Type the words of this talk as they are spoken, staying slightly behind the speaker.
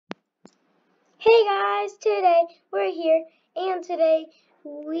Hey guys, today we're here and today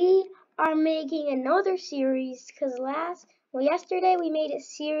we are making another series because yesterday we made a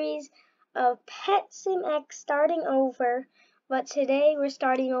series of Pet Sim X starting over, but today we're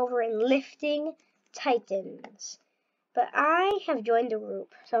starting over in Lifting Titans. But I have joined the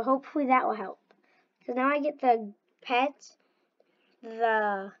group, so hopefully that will help. So now I get the pets,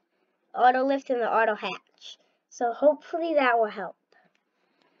 the auto lift, and the auto hatch. So hopefully that will help.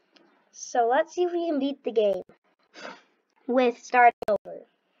 So let's see if we can beat the game with starting over.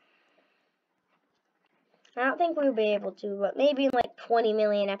 I don't think we'll be able to, but maybe in like 20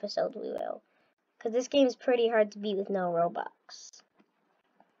 million episodes we will. Because this game's pretty hard to beat with no Robux.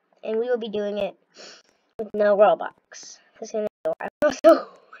 And we will be doing it with no Robux.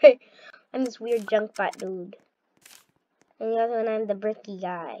 I'm this weird junk bot dude. And the other one, I'm the bricky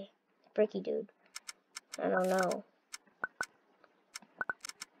guy. Bricky dude. I don't know.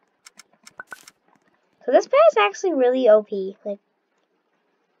 So this pet is actually really OP. Like,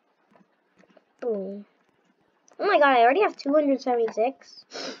 boom. Oh my god, I already have 276.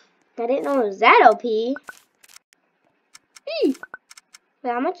 I didn't know it was that OP. Wait,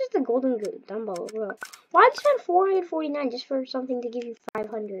 how much is the golden Dumbo? Why did I spend 449 just for something to give you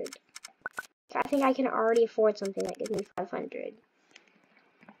 500? I think I can already afford something that gives me 500.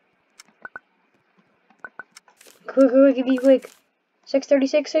 Quick, give me quick.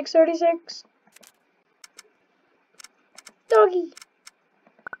 636, 636. Doggy.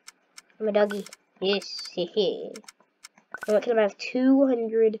 I'm a doggy. Yes, hehe. And what can I have?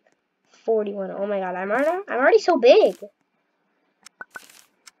 241. Oh my god, I'm already so big.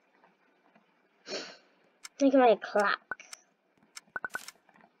 Look at my clock.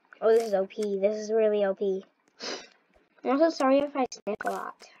 Oh, this is OP. This is really OP. I'm also sorry if I sniff a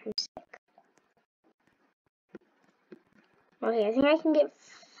lot. I'm sick. Okay, I think I can get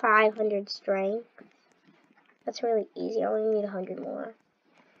 500 strength. That's really easy. I only need 100 more.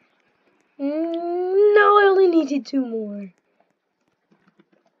 No, I only needed 2 more.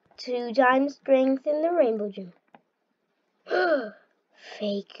 2 times strength in the rainbow gym.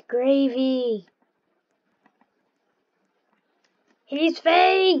 Fake gravy. He's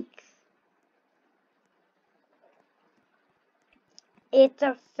fake. It's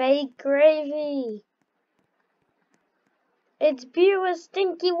a fake gravy. It's Beerus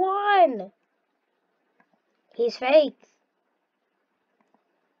Stinky One. He's fake.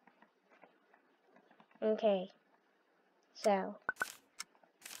 Okay. So.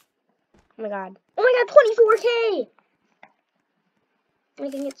 Oh my god. Oh my god, 24K! I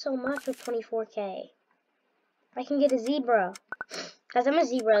can get so much with 24K. I can get a zebra. Because I'm a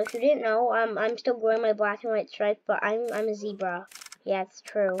zebra. If you didn't know, I'm still growing my black and white stripe, but I'm a zebra. Yeah, it's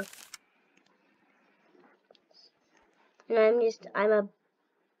true. And I'm a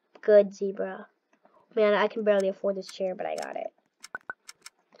good zebra. Man, I can barely afford this chair, but I got it.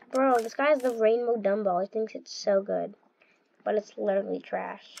 Bro, this guy has the Rainbow Dumbo. He thinks it's so good. But it's literally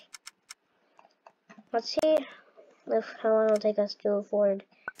trash. Let's see how long it'll take us to afford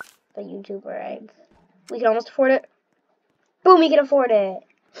the YouTuber egg. We can almost afford it. Boom, we can afford it.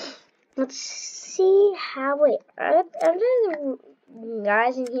 Let's see how, wait, are the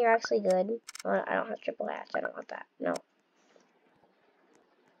guys in here actually good? I don't have triple hatch. I don't want that. No.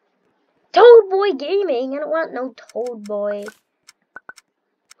 Toad Boy Gaming. I don't want no Toad Boy.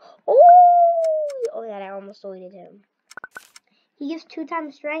 Oh yeah, I almost deleted him. He gives 2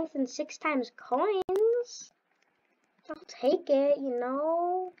 times strength and 6 times coins. I'll take it, you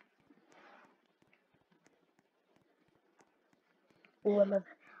know. Ooh,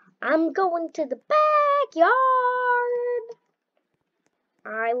 I'm going to the backyard.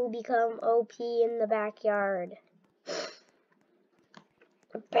 I will become OP in the backyard.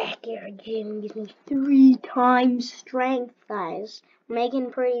 The backyard gym gives me 3 times strength, guys.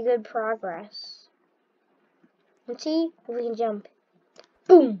 Making pretty good progress. Let's see if we can jump.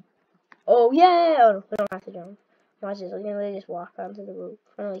 Boom! Oh yeah! Oh, we don't have to jump. Watch this. We can really just walk onto the roof.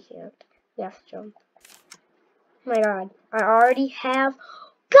 No, we can't. We have to jump. Oh my god. I already have... Guys,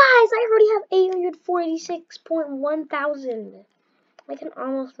 I already have 846.1 thousand. I can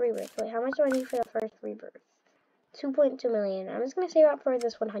almost rebirth. Wait, how much do I need for the first rebirth? 2.2 million. I'm just going to save up for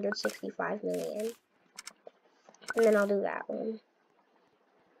this 165 million. And then I'll do that one.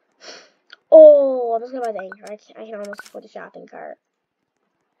 Oh, I'm just going to buy the anchor. I can almost afford the shopping cart.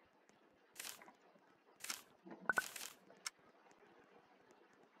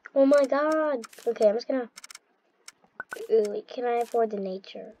 Oh my god. Okay, I'm just going to... Wait, can I afford the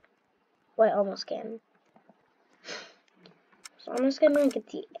nature? Well, I almost can. So I'm just going to get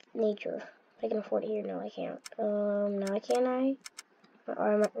the nature. I can afford it here. No, I can't. Now can I?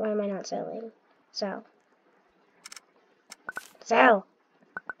 Or why am I not selling? Sell. Sell.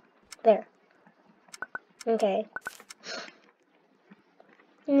 There. Okay.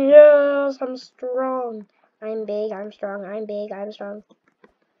 Yes, I'm strong. I'm big, I'm strong, I'm big, I'm strong.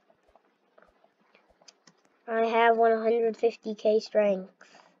 I have 150k strength.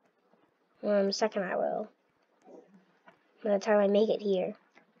 Second I will. By the time I make it here.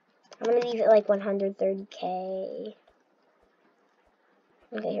 I'm gonna leave it like 130k.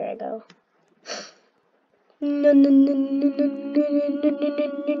 Okay, here I go.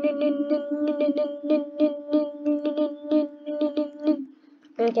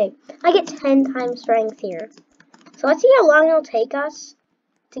 Okay, I get 10 times strength here. So let's see how long it'll take us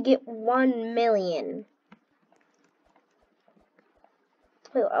to get 1 million.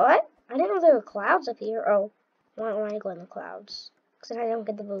 Wait, what? I didn't know there were clouds up here. Oh, why don't I go in the clouds? Because then I don't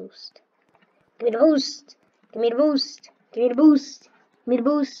get the boost. Give me the boost. Give me the boost. Give me the boost. Give me the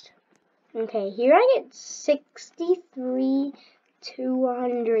boost. Okay, here I get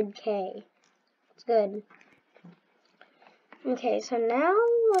 63,200k. It's good. Okay, so now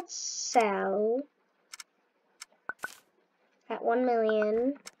let's sell at 1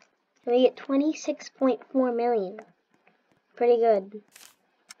 million. And we get 26.4 million. Pretty good.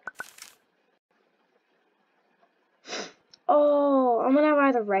 Oh, I'm gonna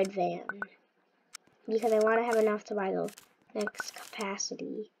buy the red van. Because I want to have enough to buy the next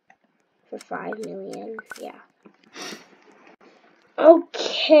capacity for 5 million. Yeah.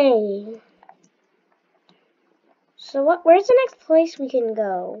 Okay. So where's the next place we can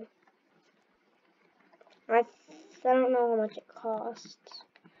go? I don't know how much it costs.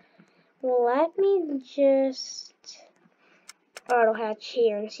 Well, let me just auto hatch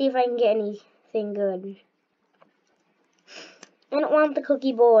here and see if I can get anything good. I don't want the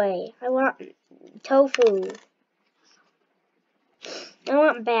cookie boy. I want tofu. I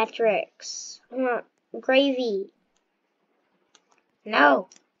want Batrix. I want gravy. No.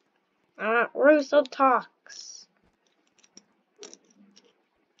 I want Russo Talks.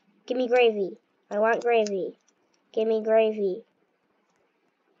 Give me gravy. I want gravy. Give me gravy.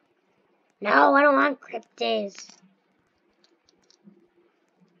 No, I don't want Cryptis.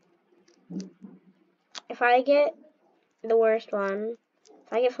 If I get the worst one,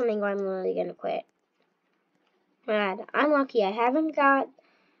 if I get Flamingo, I'm literally gonna quit. Mad. I'm lucky. I haven't got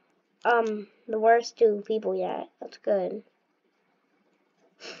the worst 2 people yet. That's good.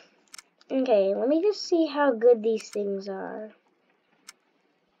 Okay, let me just see how good these things are.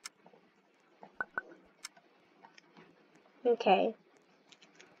 Okay.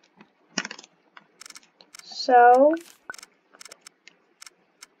 So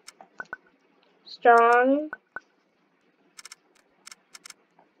strong.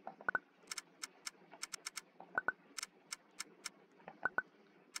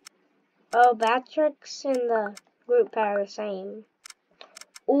 Oh, Batrix and the group pet are the same.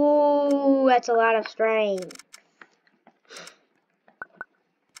 Ooh, that's a lot of strength.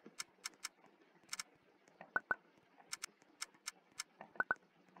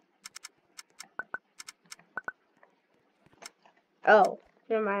 Oh,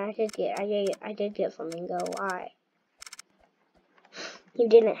 never mind. I did get Flamingo. Why? You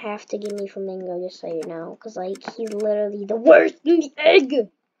didn't have to give me Flamingo, just so you know, because like he's literally the worst in the egg.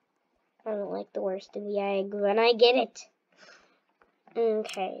 I don't like the worst in the egg when I get it.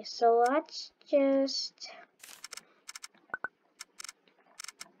 Okay, so let's just.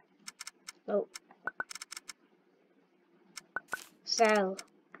 Oh. So.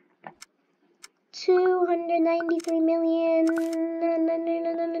 293 million.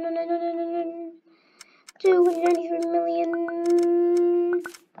 293 million.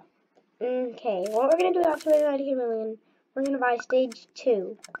 Okay, what we're gonna do after 293 million, we're gonna buy stage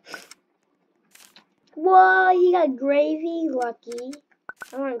 2. Whoa, he got gravy, lucky.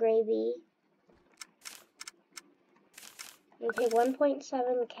 I want gravy. Okay,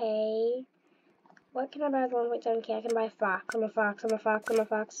 1.7k. What can I buy with 1.7k? I can buy Fox. I'm a Fox. I'm a Fox. I'm a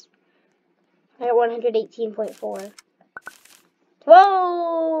Fox. I got 118.4.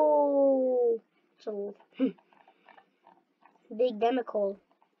 Whoa! So big decimal.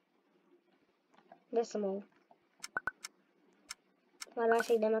 Why do I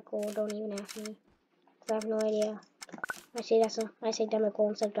say decimal? Don't even ask me. I have no idea. I say decimal instead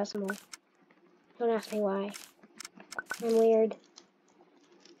of decimal. Don't ask me why. I'm weird.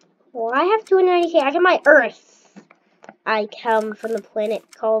 Well, I have 290k. I can buy Earth. I come from the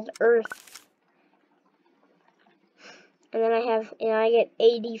planet called Earth. And then I get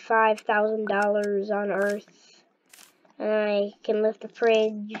 $85,000 on Earth. And I can lift a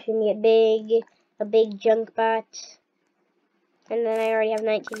fridge and get a big junk bot. And then I already have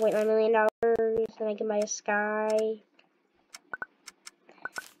 $19.9 million. and I can buy a sky.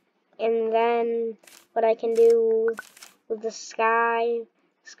 And then what I can do with the sky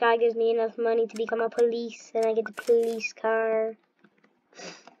gives me enough money to become a police, and I get the police car.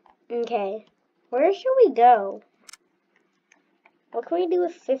 Okay, where should we go? What can we do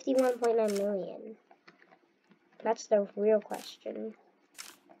with 51.9 million? That's the real question.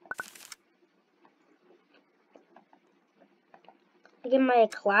 I can buy a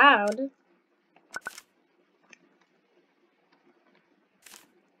cloud.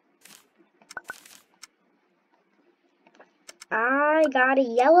 I got a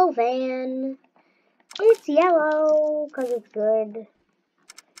yellow van. It's yellow because it's good.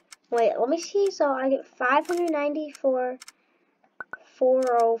 Wait, let me see. So I get 594,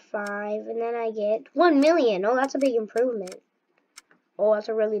 405, and then I get 1 million. Oh, that's a big improvement. Oh, that's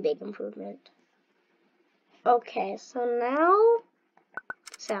a really big improvement. Okay, so now,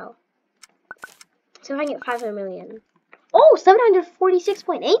 sell. So if I get 500 million. Oh,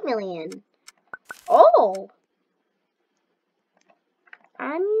 746.8 million. Oh.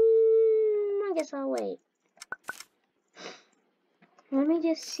 I guess I'll wait. Let me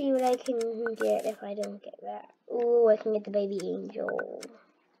just see what I can get if I don't get that. Ooh, I can get the baby angel.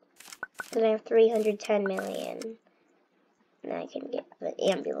 Then I have 310 million. And I can get the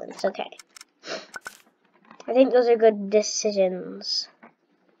ambulance. Okay. I think those are good decisions.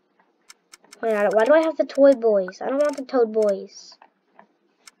 Wait, why do I have the toy boys? I don't want the toad boys.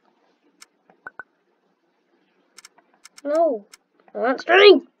 No. I want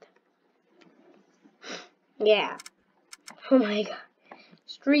strength. Yeah. Oh my god.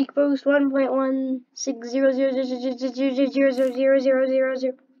 Streak boost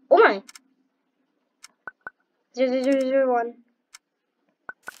 1.160000000000. Oh my. 0001.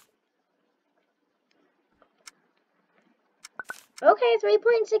 Okay,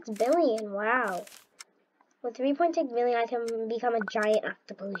 3.6 billion. Wow. With 3.6 billion, I can become a giant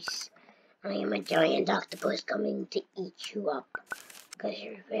octopus. I am a giant octopus coming to eat you up. Because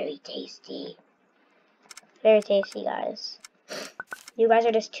you're very tasty. Very tasty, guys. You guys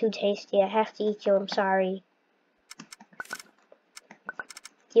are just too tasty. I have to eat you. I'm sorry.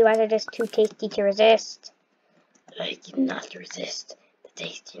 You guys are just too tasty to resist. I cannot resist the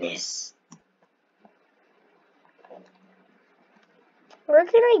tastiness. Where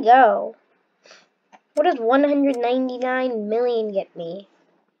can I go? What does 199 million get me?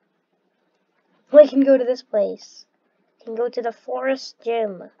 Well, I can go to this place. I can go to the forest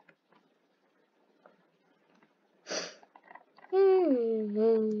gym.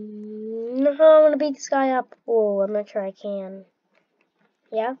 I want to beat this guy up. Oh, I'm not sure I can.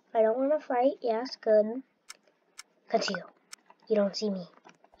 Yeah, I don't want to fight. Yes, good. Conceal. You don't see me.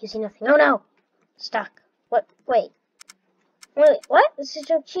 You see nothing. Oh no! Stuck. What? Wait. Wait, what? This is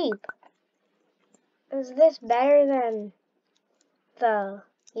so cheap. Is this better than the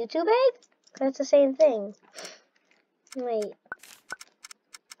YouTube egg? That's the same thing. Wait. Is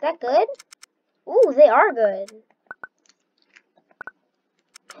that good? Ooh, they are good.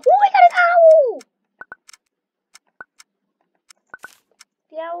 Ooh, I got an owl!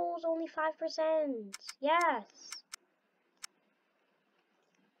 The owl's only 5%. Yes.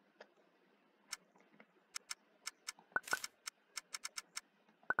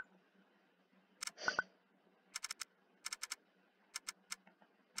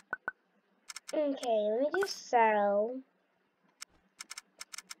 Okay, let me just sell.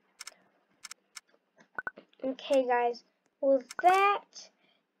 Okay, guys. Well, that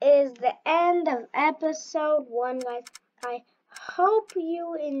is the end of episode 1, guys. I hope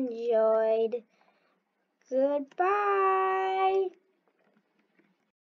you enjoyed. Goodbye.